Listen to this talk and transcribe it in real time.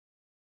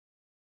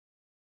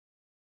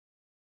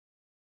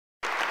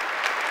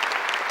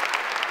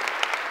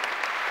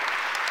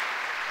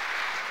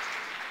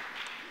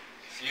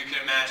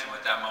imagine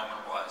what that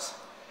moment was.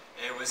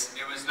 It was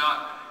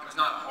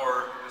not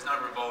horror, it was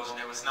not revulsion,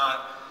 it was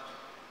not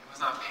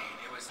pain,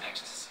 it was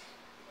ecstasy.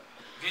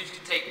 If you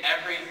could take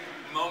every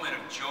moment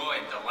of joy,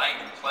 delight,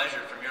 and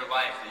pleasure from your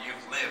life that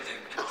you've lived and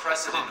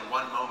compress it into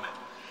one moment,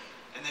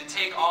 and then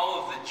take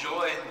all of the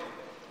joy,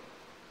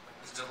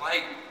 the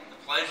delight, the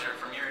pleasure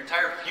from your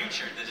entire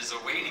future that is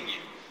awaiting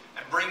you,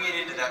 and bring it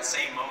into that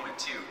same moment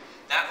too,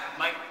 that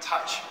might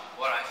touch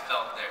what I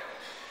felt there.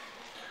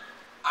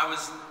 I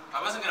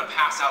wasn't going to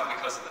pass out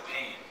because of the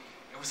pain.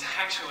 It was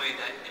actually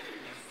that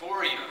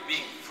euphoria of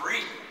being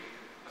free,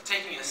 of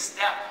taking a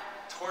step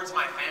towards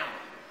my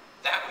family.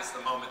 That was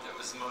the moment that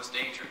was the most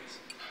dangerous.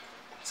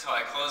 So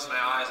I closed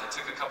my eyes, I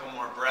took a couple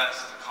more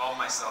breaths to calm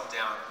myself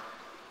down.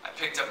 I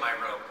picked up my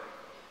rope.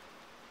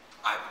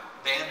 I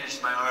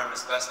bandaged my arm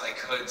as best I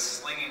could,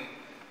 slinging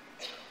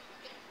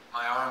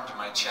my arm to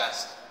my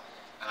chest,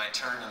 and I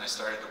turned and I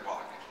started to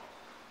walk.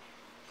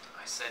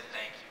 I said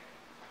thank you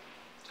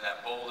to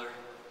that boulder,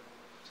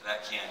 to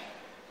that canyon.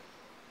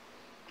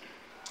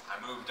 I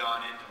moved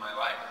on into my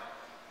life,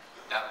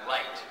 that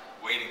light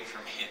waiting for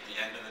me at the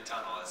end of the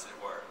tunnel, as it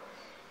were.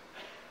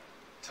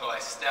 Till I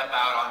step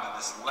out onto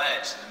this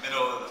ledge in the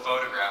middle of the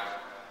photograph,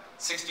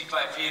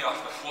 65 feet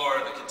off the floor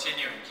of the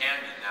continuing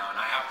canyon now,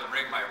 and I have to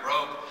rig my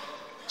rope,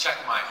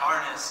 check my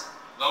harness,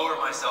 lower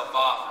myself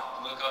off,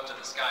 and look up to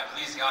the sky.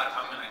 Please God, if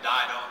I'm going to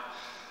die,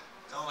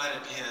 don't let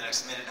it be in the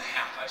next minute and a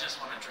half. I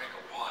just want a drink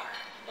of water.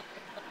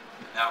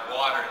 And that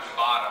water at the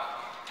bottom,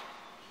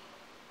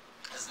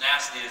 as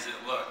nasty as it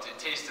looked, it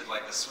tasted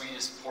like the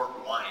sweetest pork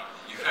wine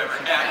you've ever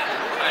had in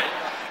your life.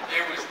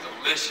 It was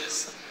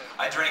delicious.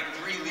 I drank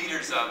 3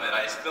 liters of it.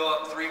 I fill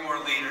up 3 more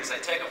liters. I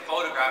take a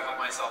photograph of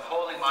myself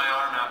holding my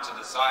arm out to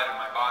the side of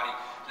my body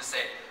to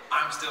say,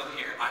 I'm still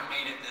here. I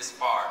made it this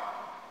far.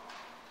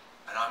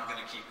 And I'm going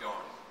to keep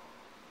going.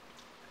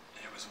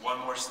 And it was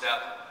one more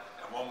step,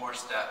 and one more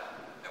step,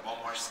 and one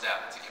more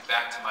step to get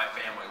back to my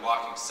family,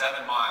 walking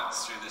 7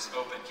 miles through this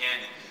open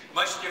canyon.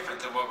 Much different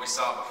than what we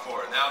saw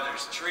before. Now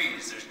there's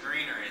trees, there's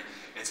greenery.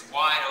 It's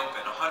wide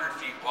open, 100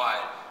 feet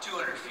wide,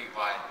 200 feet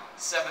wide,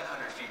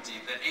 700 feet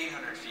deep, then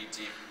 800 feet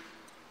deep.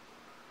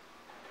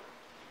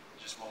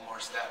 Just one more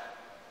step,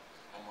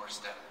 one more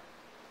step.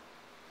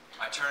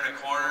 I turn a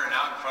corner and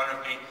out in front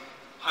of me,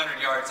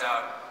 100 yards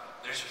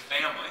out, there's your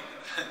family.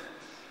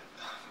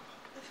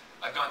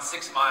 I've gone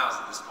 6 miles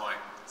at this point.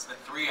 It's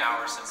been 3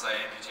 hours since I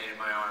amputated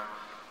my arm.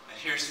 And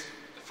here's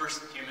the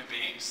first human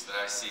beings that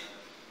I see.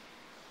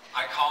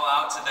 I call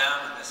out to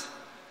them, and this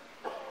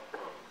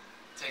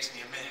takes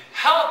me a minute.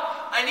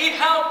 Help! I need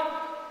help!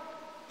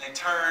 They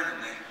turn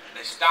and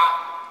they stop.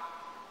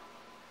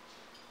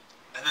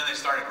 And then they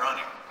started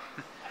running.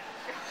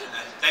 And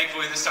then,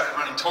 thankfully, they started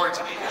running towards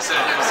me. So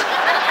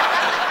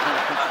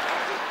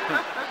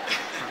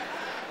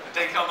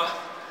they come up,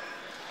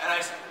 and I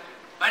said,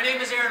 my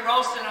name is Aron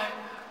Ralston. I've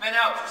been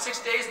out for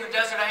 6 days in the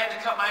desert. I had to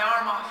cut my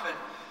arm off, and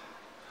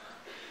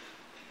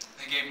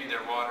they gave me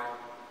their water.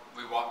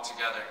 We walked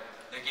together.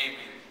 They gave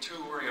me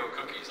 2 Oreo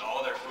cookies,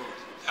 all their food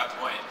at that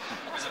point.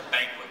 It was a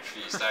banquet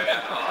feast. I mean,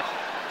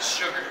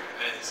 sugar.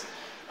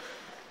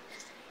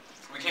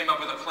 We came up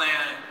with a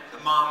plan.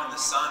 The mom and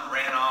the son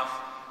ran off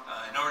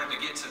in order to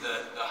get to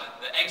the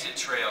exit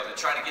trail, to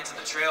try to get to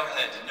the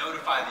trailhead, to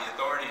notify the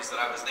authorities that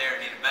I was there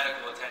and needed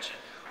medical attention.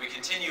 We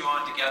continue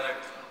on together.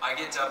 I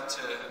get up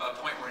to a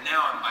point where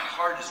now my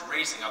heart is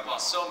racing. I've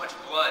lost so much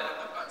blood,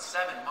 about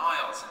 7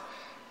 miles, and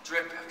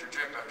drip after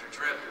drip after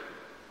drip.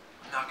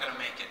 I'm not going to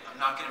make it. I'm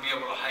not going to be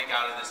able to hike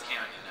out of this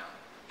canyon now.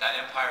 That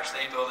Empire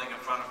State Building in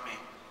front of me,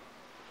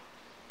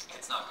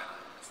 it's not gonna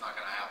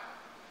happen.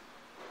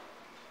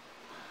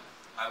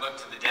 I look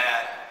to the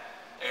dad,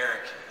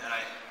 Eric, and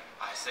I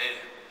say to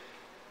him,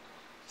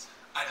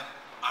 I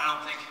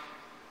don't think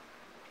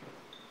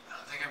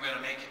I'm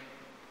gonna make it.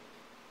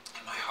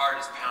 And my heart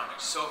is pounding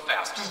so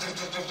fast.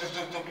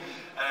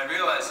 And I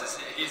realize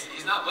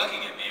he's not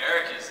looking at me.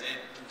 Eric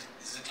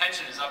his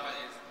attention is up.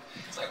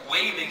 It's like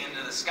waving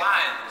into the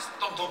sky, and it's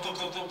thump, thump, thump,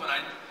 thump, thump,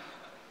 and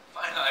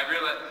finally I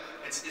realize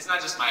it's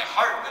not just my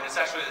heart, but it's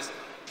actually this.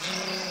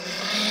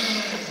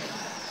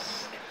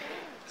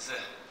 It's a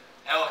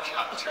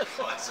helicopter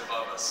flies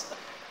above us,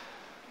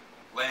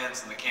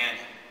 lands in the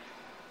canyon.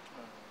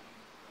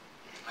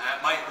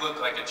 That might look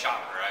like a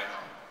chopper, I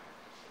know,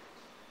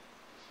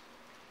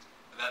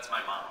 but that's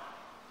my mom.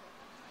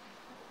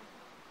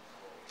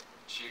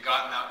 She had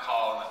gotten that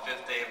call on the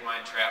 5th day of my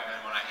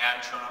entrapment when I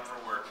hadn't shown up for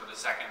work for the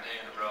 2nd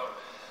day in a row.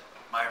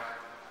 My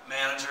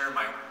manager,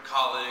 my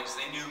colleagues,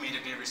 they knew me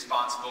to be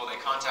responsible. They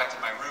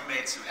contacted my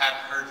roommates who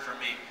hadn't heard from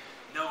me.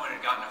 No one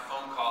had gotten a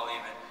phone call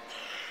even.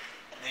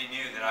 They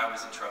knew that I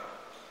was in trouble.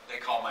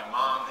 They called my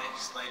mom. They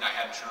explained I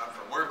hadn't shown up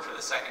for work for the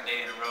 2nd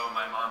day in a row.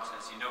 My mom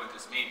says, you know what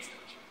this means,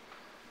 don't you?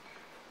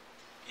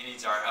 He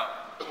needs our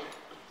help.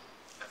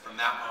 And from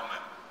that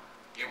moment,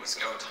 it was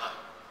go time.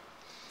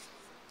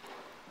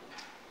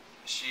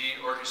 She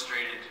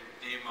orchestrated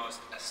the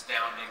most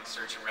astounding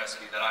search and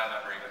rescue that I've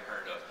ever even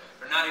heard of.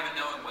 For not even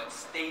knowing what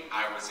state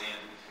I was in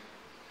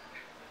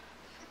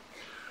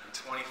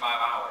 25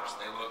 hours,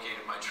 they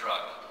located my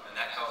truck, and and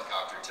that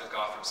helicopter took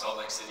off from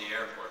Salt Lake City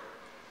Airport,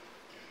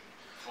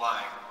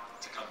 flying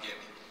to come get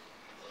me.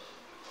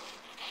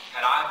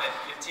 Had I been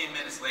 15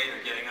 minutes later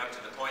getting up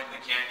to the point in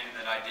the canyon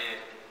that I did,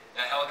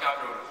 that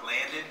helicopter would have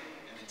landed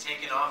and then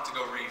taken off to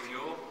go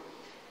refuel.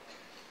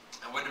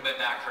 I wouldn't have been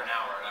back for an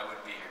hour, and I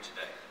wouldn't be here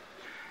today.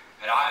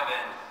 Had I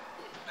been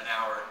an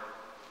hour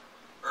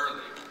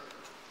early,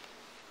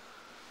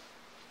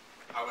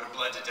 I would have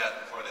bled to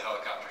death before the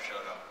helicopter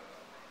showed up.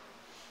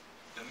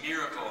 The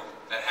miracle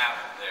that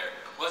happened there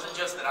wasn't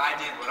just that I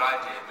did what I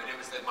did, but it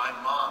was that my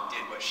mom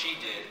did what she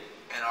did,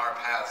 and our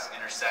paths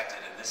intersected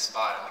in this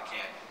spot in the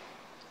canyon.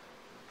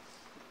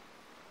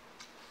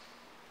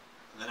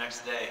 The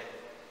next day,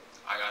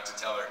 I got to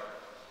tell her,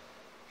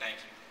 thank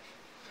you.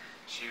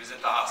 She was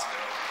at the hospital.